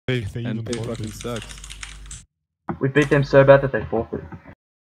They and even they forfeit. fucking sucks. We beat them so bad that they forfeit.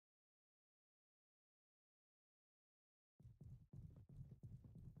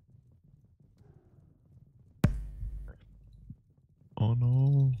 Oh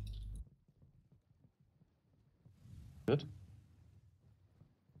no. Good.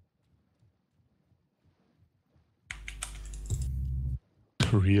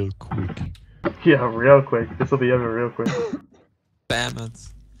 Real quick. Yeah, real quick. This will be over real quick. Bam it.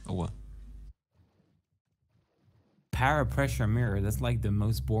 Oh well. Power pressure mirror. That's like the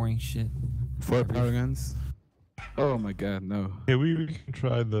most boring shit. 4 power guns. Oh my god, no. Yeah, we can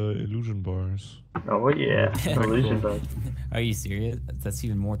try the illusion bars. Oh yeah, illusion bug. Are you serious? That's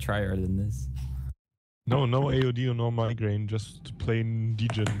even more trier than this. No AOD or no migraine, just plain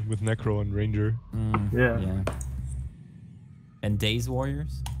degen with Necro and Ranger. Yeah. And Days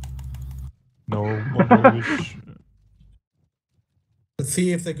Warriors? No, Mongovish. Let's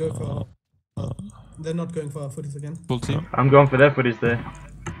see if they go for. They're not going for footies again. Full team. I'm going for their footies there.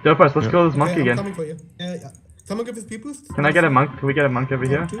 Dopus, let's kill this monk Okay, I'm again. coming for you. Yeah. Someone give his people. Can I get a monk? Can we get a monk over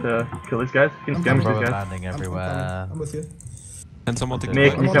here to kill these guys? You can skirmish these guys. Landing everywhere. I'm with you. And someone take Mia,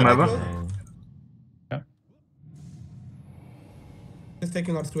 the can you come over? Just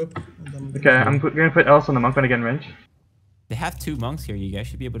taking out Strip. Okay, I'm going to put Ellis on the monk when I get in range. They have 2 monks here. You guys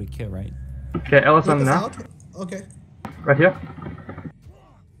should be able to kill, right? Okay, Ellis on now. Out. Okay. Right here.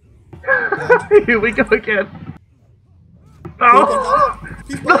 Here we go again. Oh!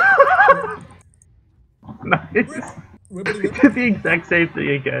 Nice. Did the exact same thing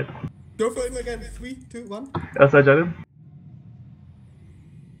again. Go for him again. 3, 2, 1. Outside Jordan.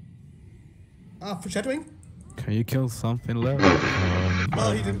 Foreshadowing. Can you kill something low?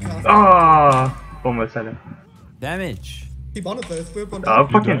 Oh, he didn't cast. Oh! Almost had him. Damage. Keep on it though. Strip on. Oh, I'm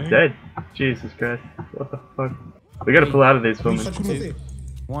fucking dead. Jesus Christ. What the fuck? We gotta pull out of these for me.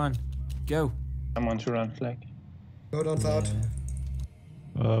 1. Go. I'm on to run flag. Go down south.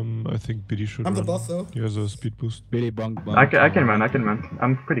 I think Biddy should I'm the run. boss though. He has a speed boost. Billy bunk. I can run.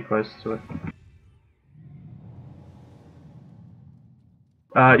 I'm pretty close to it.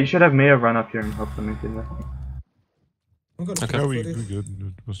 You should have Mia run up here and help them maintain that. I'm gonna Yeah, we good.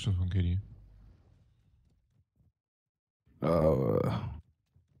 It was just on KD.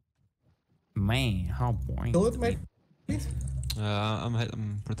 Man, how boring. Kill it, mate. Please.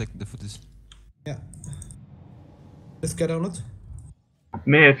 I'm protecting the footies. Yeah. Let's get on it.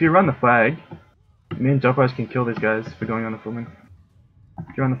 Mia, if you run the flag, me and Dopos can kill these guys for going on the full moon.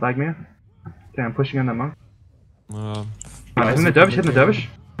 If you run the flag, Mia. Okay, I'm pushing on that monk. Hitting the dervish, hitting the dervish.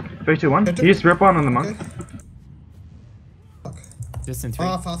 3, 2, 1. Use rip on the monk. Fuck. Distant 3.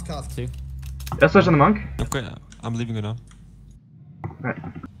 Fast cast. 2. Let's switch on the monk. Okay, I'm leaving you now. Right.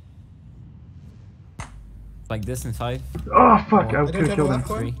 Like distant 5. Oh fuck, I I could don't have killed have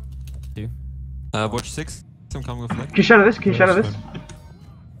him. a 3. 2. Watch 6. I'm coming with flag. Can you shadow this? Can you shadow this?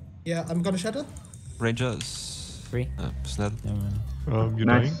 Yeah, I'm gonna shatter. Rangers. 3. Snell. You're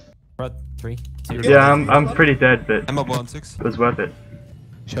Nice. dying? Front 3. 2. Yeah, I'm pretty dead, but I'm up 1-6. it was worth it.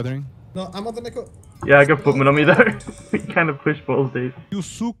 Shuddering. No, I'm on the Neko. Yeah, I got footman on me though. We kind of push balls deep. You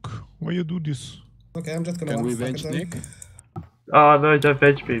suck. Why you do this? Okay, I'm just gonna. Can we one bench fucking Nick? time. Oh no, don't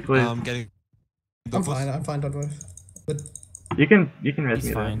veg me, please. I'm getting. I'm fine. Don't worry. But You can res He's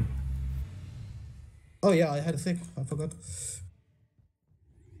me though. fine. oh yeah, I had a sick. I forgot.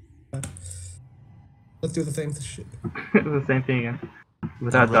 Let's do the same shit. It's the same thing again.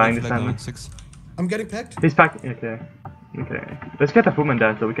 Without dying this time. 6. I'm getting packed. He's packed. Okay. Okay. Let's get the footman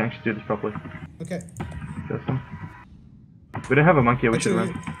down so we can actually do this properly. Okay. First one. We don't have a monkey, we should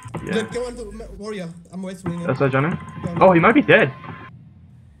Actually, run. Yeah. Go on to warrior. I'm waiting. That's right, Johnny. Oh, he might be dead.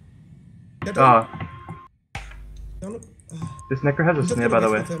 Ah, this necro has a snare, by the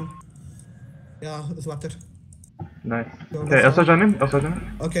way. Yeah, it's whacked it. Nice. Okay, also Johnny. Also Johnny.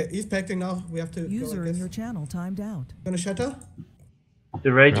 Okay, he's packing now. We have to. User in your channel timed out. Gonna shatter.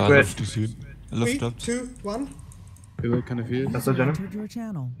 The rage I quit. love to see it. I 3, love dropped. 2, 1. People confused. That's what, Johnny. Entered your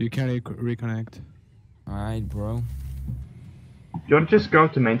channel. You can reconnect. Alright, bro. Do you want to just go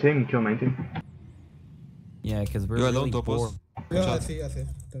to main team and kill main team? Yeah, because we're You're really alone, poor. Topos. Yeah, I see.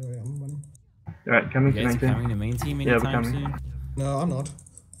 Don't worry, I'm running. Alright, coming You to guys main are team. coming to main team Yeah, we're anytime coming. soon? No, I'm not.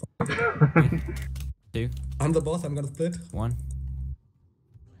 2. I'm the boss. I'm gonna split. 1.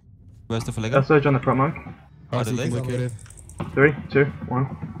 Where's the flag? That's Surge on the front monk. Are they late? Located. 3, 2,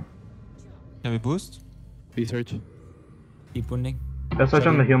 1. Can we boost? Research. Keep wounding. That's Surge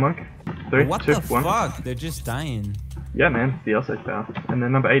on the heal monk. 3, What 2, the 1. fuck? They're just dying. Yeah, man, the L-Sage power. And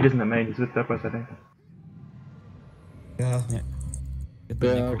then number 8 isn't the main, he's with Dopos, I think. Yeah. Get the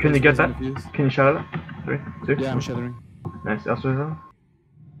Yeah, necro. Can you get that? confused. Can you shadow that? 3, 2, Yeah, I'm 1. shuddering. Nice, L-Sage.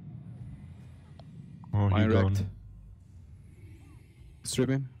 Oh, he Mine gone. wrecked.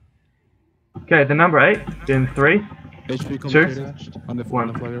 Stripping. Okay, the number 8 in 3. HP Sure. complicated. On the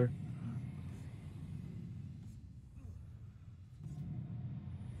One. flyer.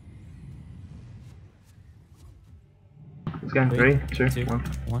 It's going 3, 2, 2, 1.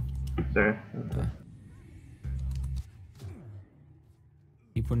 1. Sorry.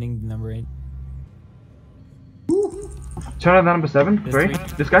 Keep winning the number 8. Turn on the number 7. There's 3.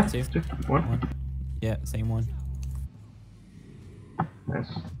 three. This guy. Two. 2, 1. 1. Yeah, same one. Nice.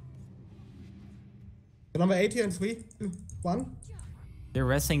 The number 8 here in 3, 2, 1. They're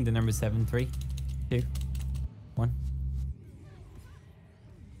resting the number 7. 3, 2, 1.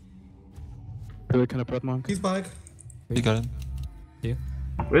 Really kind of blood monk. He's back. You got it. 2.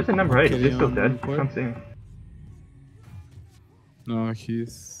 Where's the number 8? Is he Okay, still on dead? four. Can't see him. No,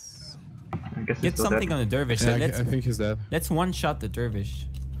 he's. I guess he's Get still something dead. on the dervish. Yeah, let's I think he's dead. let's one shot the dervish.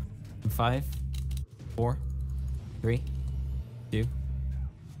 5, 4, 3, 2,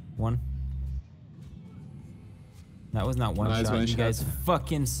 1. That was not one Nice shot. one You shot. guys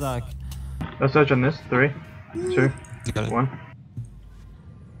fucking suck. Let's search on this. 3, 2, You got it. 1.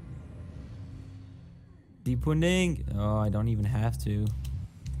 Deep wounding. Oh, I don't even have to.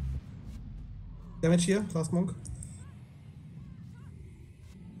 Damage here, last monk.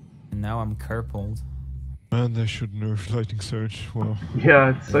 And now I'm crippled. Man, they should nerf Lightning Surge. Wow.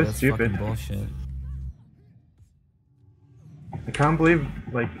 Yeah, it's so Yeah, that's stupid. fucking bullshit. I can't believe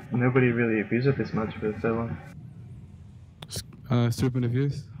like nobody really abused it this much for so long. Stripping the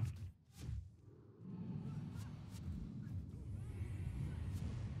views.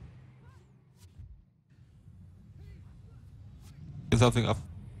 Is something up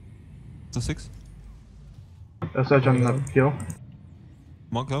to 6? Let's search on the kill.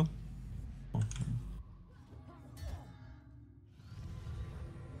 Monk low?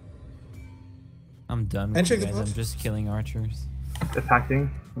 I'm done with Handshake you the guys. pot. I'm just killing archers.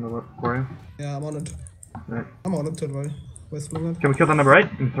 Attacking on the warrior. Yeah, I'm on it. Right. I'm on it, don't worry. Where's Flung? Can we kill the number 8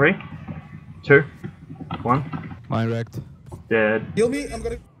 in 3, 2, 1. Mine wrecked. Dead. Heal me, I'm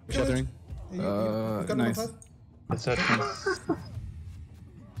gonna kill it. Shattering. You got number Nice. 5? That's certain.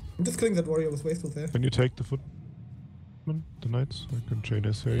 I'm just killing that warrior with wasteful there. Can you take the footman? The knights? I can trade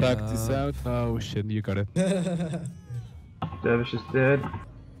this area. Back this out. Oh shit, you got it. Dervish is dead.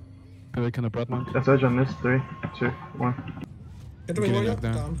 Really kind of blood monk. Let's search on this. 3, 2, 1. Get the Getting warrior knocked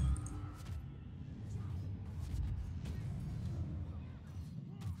down. down.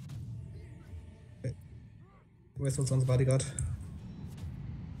 Okay. Wasteful's on the bodyguard.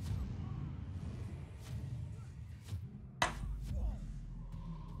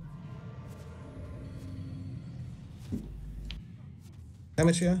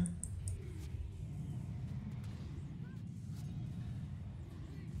 Damage here.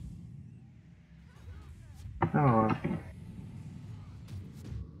 Oh.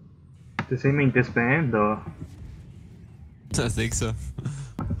 Does he mean disband or? I think so.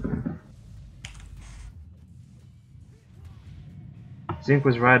 Zinc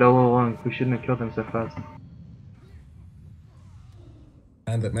was right all along. We shouldn't have killed him so fast.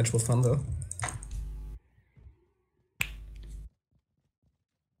 And that match was fun though.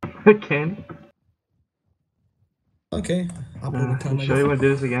 Again. Okay. Uploading time. I'm sure you want to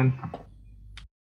do this again.